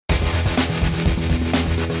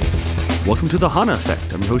Welcome to the HANA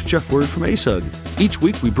Effect. I'm your host, Jeff Word from ASUG. Each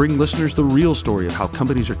week, we bring listeners the real story of how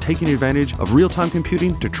companies are taking advantage of real-time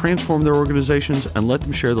computing to transform their organizations and let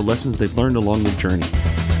them share the lessons they've learned along the journey.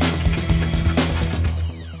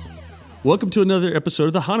 Welcome to another episode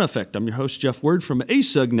of the HANA Effect. I'm your host, Jeff Word from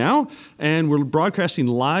ASUG Now, and we're broadcasting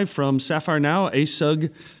live from SAPPHIRE Now,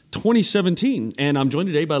 ASUG 2017. And I'm joined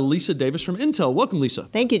today by Lisa Davis from Intel. Welcome, Lisa.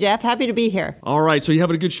 Thank you, Jeff. Happy to be here. All right, so you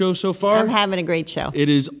having a good show so far? I'm having a great show. It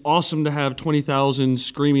is awesome to have 20,000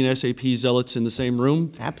 screaming SAP zealots in the same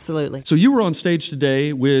room. Absolutely. So you were on stage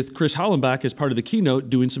today with Chris Hollenbach as part of the keynote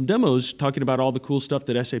doing some demos, talking about all the cool stuff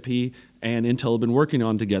that SAP and Intel have been working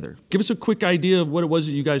on together. Give us a quick idea of what it was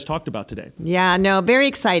that you guys talked about today. Yeah, no, very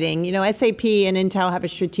exciting. You know, SAP and Intel have a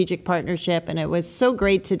strategic partnership, and it was so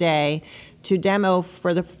great today to demo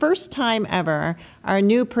for the first time ever our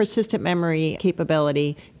new persistent memory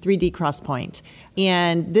capability, 3D XPoint.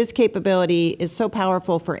 And this capability is so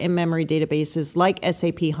powerful for in-memory databases like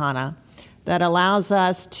SAP HANA that allows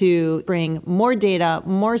us to bring more data,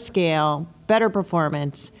 more scale, better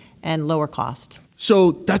performance, and lower cost.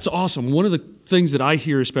 So that's awesome. One of the things that I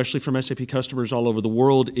hear, especially from SAP customers all over the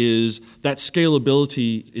world, is that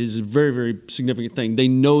scalability is a very, very significant thing. They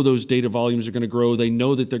know those data volumes are going to grow. They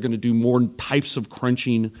know that they're going to do more types of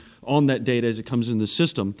crunching on that data as it comes in the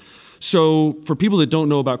system. So for people that don't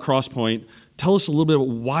know about XPoint, tell us a little bit about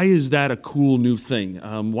why is that a cool new thing?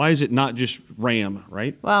 Why is it not just RAM,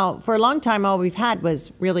 right? Well, for a long time, all we've had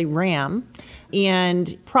was really RAM.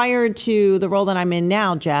 And prior to the role that I'm in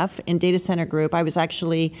now, Jeff, in Data Center Group, I was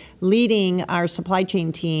actually leading our supply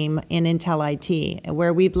chain team in Intel IT,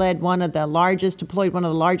 where we've deployed one of the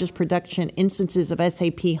largest production instances of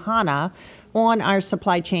SAP HANA on our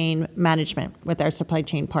supply chain management with our supply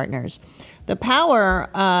chain partners. The power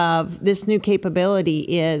of this new capability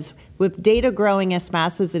is, with data growing as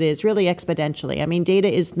fast as it is, really exponentially. I mean, data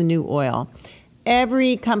is the new oil.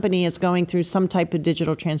 Every company is going through some type of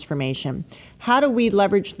digital transformation. How do we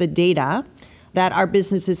leverage the data that our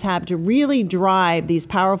businesses have to really drive these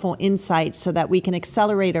powerful insights so that we can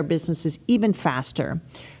accelerate our businesses even faster?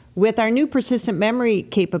 With our new persistent memory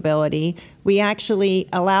capability, we actually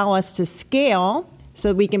allow us to scale so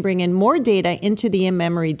that we can bring in more data into the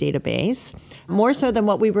in-memory database, more so than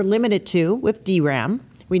what we were limited to with DRAM.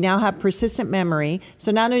 We now have persistent memory. So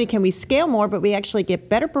not only can we scale more, but we actually get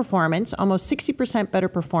better performance, almost 60% better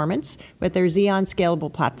performance with their Xeon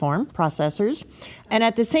Scalable platform processors. And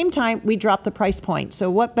at the same time, we drop the price point. So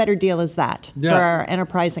what better deal is that for our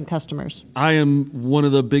enterprise and customers? I am one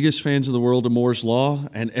of the biggest fans in the world of Moore's Law.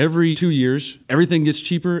 And every 2 years, everything gets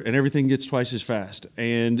cheaper and everything gets twice as fast.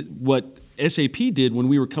 And what SAP did when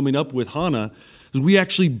we were coming up with HANA is we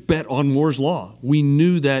actually bet on Moore's Law. We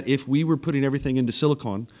knew that if we were putting everything into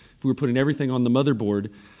silicon, if we were putting everything on the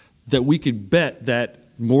motherboard, that we could bet that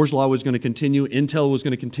Moore's Law was going to continue, Intel was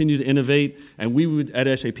going to continue to innovate, and we would,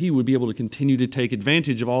 at SAP, would be able to continue to take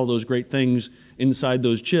advantage of all those great things inside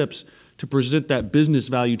those chips to present that business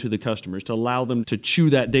value to the customers, to allow them to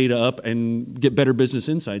chew that data up and get better business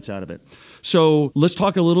insights out of it. So let's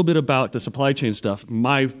talk a little bit about the supply chain stuff.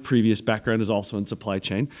 My previous background is also in supply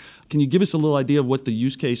chain. Can you give us a little idea of what the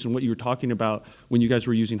use case and what you were talking about when you guys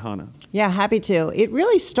were using HANA? Yeah, happy to. It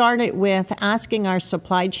really started with asking our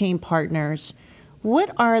supply chain partners,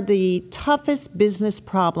 what are the toughest business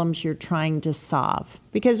problems you're trying to solve?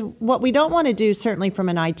 Because what we don't want to do, certainly from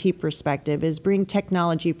an IT perspective, is bring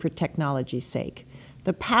technology for technology's sake.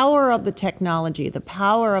 The power of the technology, the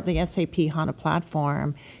power of the SAP HANA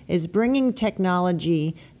platform is bringing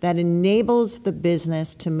technology that enables the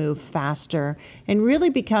business to move faster and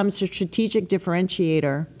really becomes a strategic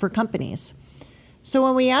differentiator for companies. So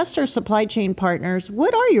when we asked our supply chain partners,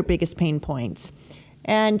 what are your biggest pain points?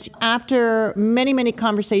 And after many, many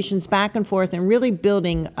conversations back and forth and really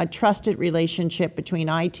building a trusted relationship between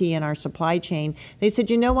IT and our supply chain, they said,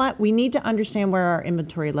 you know what? We need to understand where our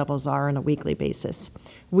inventory levels are on a weekly basis.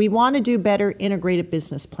 We want to do better integrated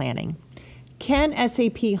business planning. Can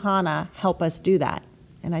SAP HANA help us do that?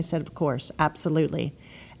 And I said, of course, absolutely.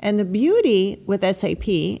 And the beauty with SAP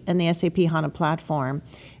and the SAP HANA platform,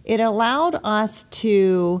 it allowed us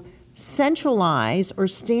to centralize or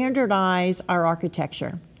standardize our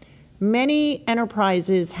architecture. Many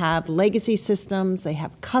enterprises have legacy systems, they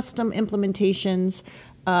have custom implementations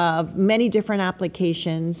of many different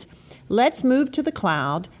applications. Let's move to the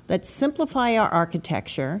cloud, let's simplify our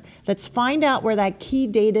architecture, let's find out where that key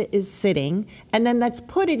data is sitting, and then let's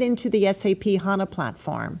put it into the SAP HANA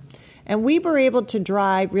platform. And we were able to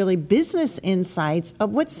drive really business insights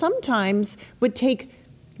of what sometimes would take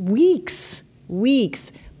weeks,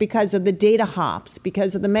 because of the data hops,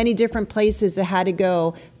 because of the many different places it had to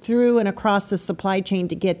go through and across the supply chain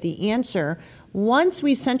to get the answer. Once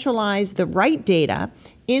we centralized the right data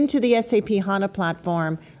into the SAP HANA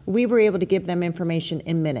platform, we were able to give them information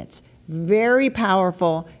in minutes. Very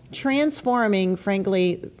powerful, transforming,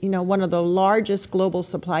 frankly, one of the largest global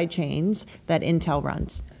supply chains that Intel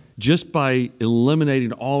runs. Just by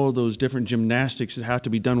eliminating all of those different gymnastics that have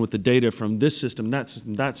to be done with the data from this system, that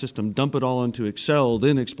system, dump it all into Excel,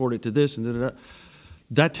 then export it to this, and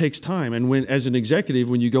that takes time. And when, as an executive,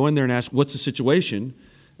 when you go in there and ask, what's the situation?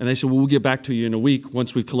 And they say, well, we'll get back to you in a week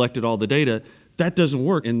once we've collected all the data. That doesn't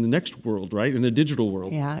work in the next world, right? In the digital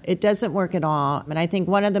world. Yeah, it doesn't work at all. And I think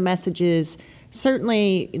one of the messages,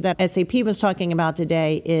 certainly that SAP was talking about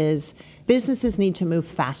today, is businesses need to move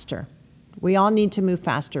faster. We all need to move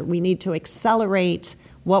faster. We need to accelerate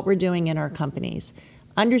what we're doing in our companies.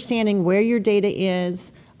 Understanding where your data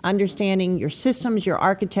is, understanding your systems, your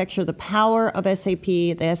architecture, the power of SAP,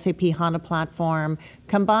 the SAP HANA platform,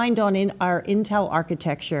 combined on our Intel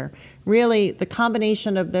architecture. Really, the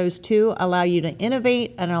combination of those two allow you to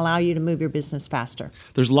innovate and allow you to move your business faster.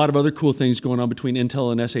 There's a lot of other cool things going on between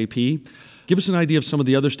Intel and SAP. Give us an idea of some of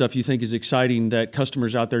the other stuff you think is exciting that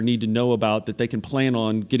customers out there need to know about, that they can plan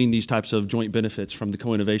on getting these types of joint benefits from the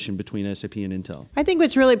co-innovation between SAP and Intel. I think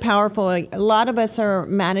what's really powerful, a lot of us are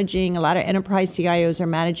managing, a lot of enterprise CIOs are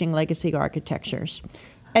managing legacy architectures.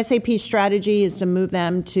 SAP's strategy is to move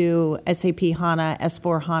them to SAP HANA,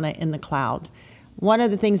 S4 HANA in the cloud. One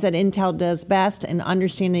of the things that Intel does best in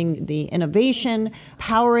understanding the innovation,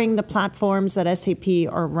 powering the platforms that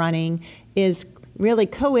SAP are running, is really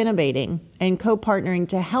co-innovating and co-partnering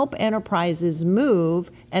to help enterprises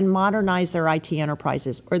move and modernize their IT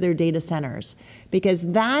enterprises or their data centers. Because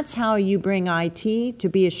that's how you bring IT to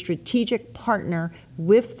be a strategic partner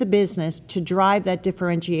with the business to drive that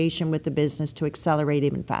differentiation with the business to accelerate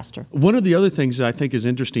even faster. One of the other things that I think is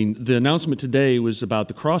interesting, the announcement today was about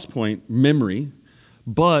the Crosspoint memory.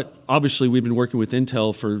 But obviously, we've been working with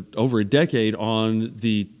Intel for over a decade on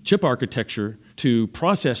the chip architecture to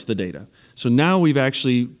process the data. So now we've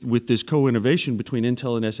actually, with this co-innovation between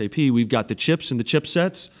Intel and SAP, we've got the chips and the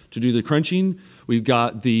chipsets to do the crunching. We've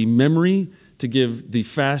got the memory to give the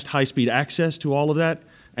fast, high-speed access to all of that.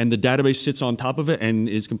 And the database sits on top of it and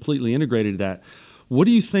is completely integrated to that. What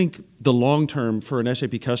do you think the long-term for an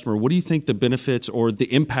SAP customer, what do you think the benefits or the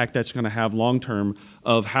impact that's going to have long-term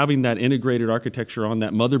of having that integrated architecture on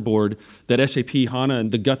that motherboard that SAP HANA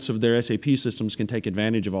and the guts of their SAP systems can take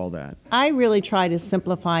advantage of all that? I really try to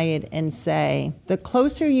simplify it and say the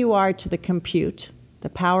closer you are to the compute, the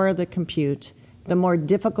power of the compute, the more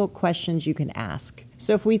difficult questions you can ask.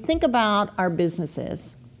 So if we think about our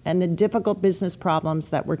businesses and the difficult business problems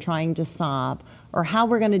that we're trying to solve, or how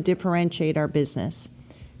we're going to differentiate our business.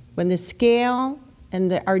 When the scale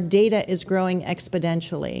and our data is growing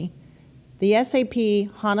exponentially, the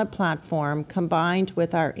SAP HANA platform combined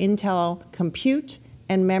with our Intel compute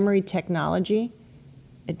and memory technology,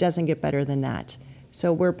 it doesn't get better than that.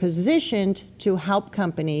 So we're positioned to help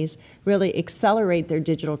companies really accelerate their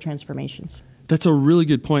digital transformations. That's a really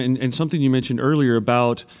good point, and something you mentioned earlier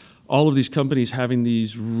about all of these companies having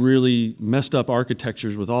these really messed up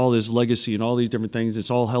architectures with all this legacy and all these different things. It's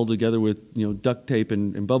all held together with duct tape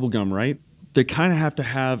and bubble gum, right? They kind of have to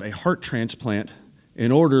have a heart transplant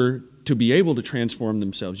in order to be able to transform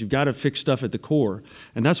themselves. You've got to fix stuff at the core.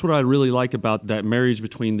 And that's what I really like about that marriage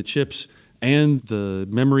between the chips and the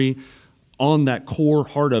memory on that core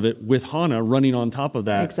heart of it with HANA running on top of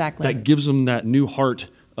that. Exactly. That gives them that new heart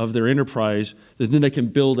of their enterprise, that then they can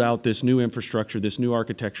build out this new infrastructure, this new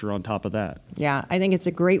architecture on top of that. Yeah, I think it's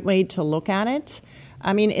a great way to look at it.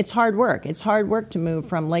 I mean, it's hard work. It's hard work to move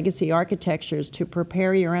from legacy architectures to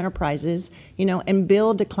prepare your enterprises, and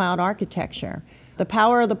build a cloud architecture. The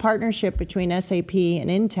power of the partnership between SAP and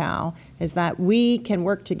Intel is that we can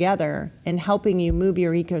work together in helping you move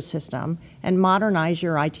your ecosystem and modernize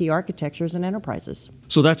your IT architectures and enterprises.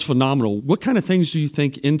 So that's phenomenal. What kind of things do you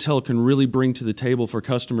think Intel can really bring to the table for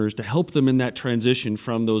customers to help them in that transition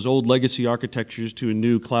from those old legacy architectures to a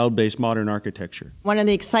new cloud-based modern architecture? One of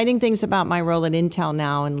the exciting things about my role at Intel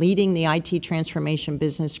now and leading the IT transformation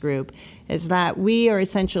business group is that we are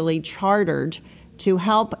essentially chartered to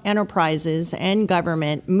help enterprises and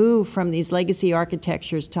government move from these legacy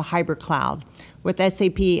architectures to hybrid cloud, with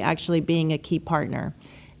SAP actually being a key partner.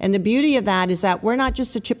 And the beauty of that is that we're not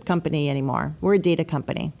just a chip company anymore, we're a data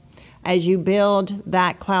company. as you build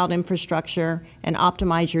that cloud infrastructure and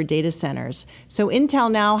optimize your data centers. So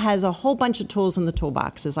Intel now has a whole bunch of tools in the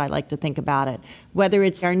toolbox, as I like to think about it, whether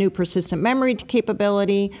it's our new persistent memory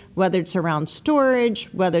capability, whether it's around storage,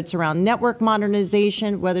 whether it's around network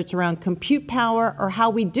modernization, whether it's around compute power, or how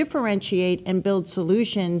we differentiate and build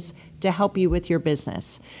solutions to help you with your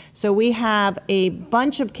business. So we have a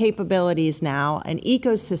bunch of capabilities now, an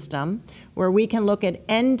ecosystem where we can look at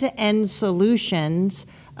end-to-end solutions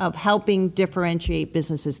of helping differentiate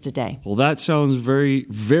businesses today. Well, that sounds very,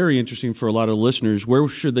 very interesting for a lot of listeners. Where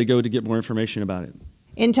should they go to get more information about it?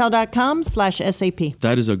 Intel.com/SAP.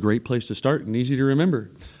 That is a great place to start and easy to remember.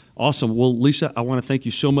 Awesome. Well, Lisa, I want to thank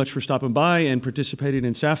you so much for stopping by and participating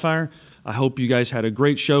in Sapphire. I hope you guys had a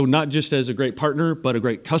great show, not just as a great partner, but a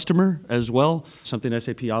great customer as well. Something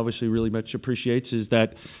SAP obviously really much appreciates is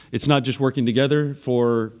that it's not just working together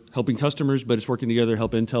for helping customers, but it's working together to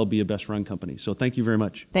help Intel be a best-run company. So thank you very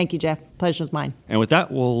much. Thank you, Jeff. Pleasure's mine. And with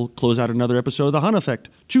that, we'll close out another episode of The HANA Effect.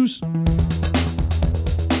 Cheers.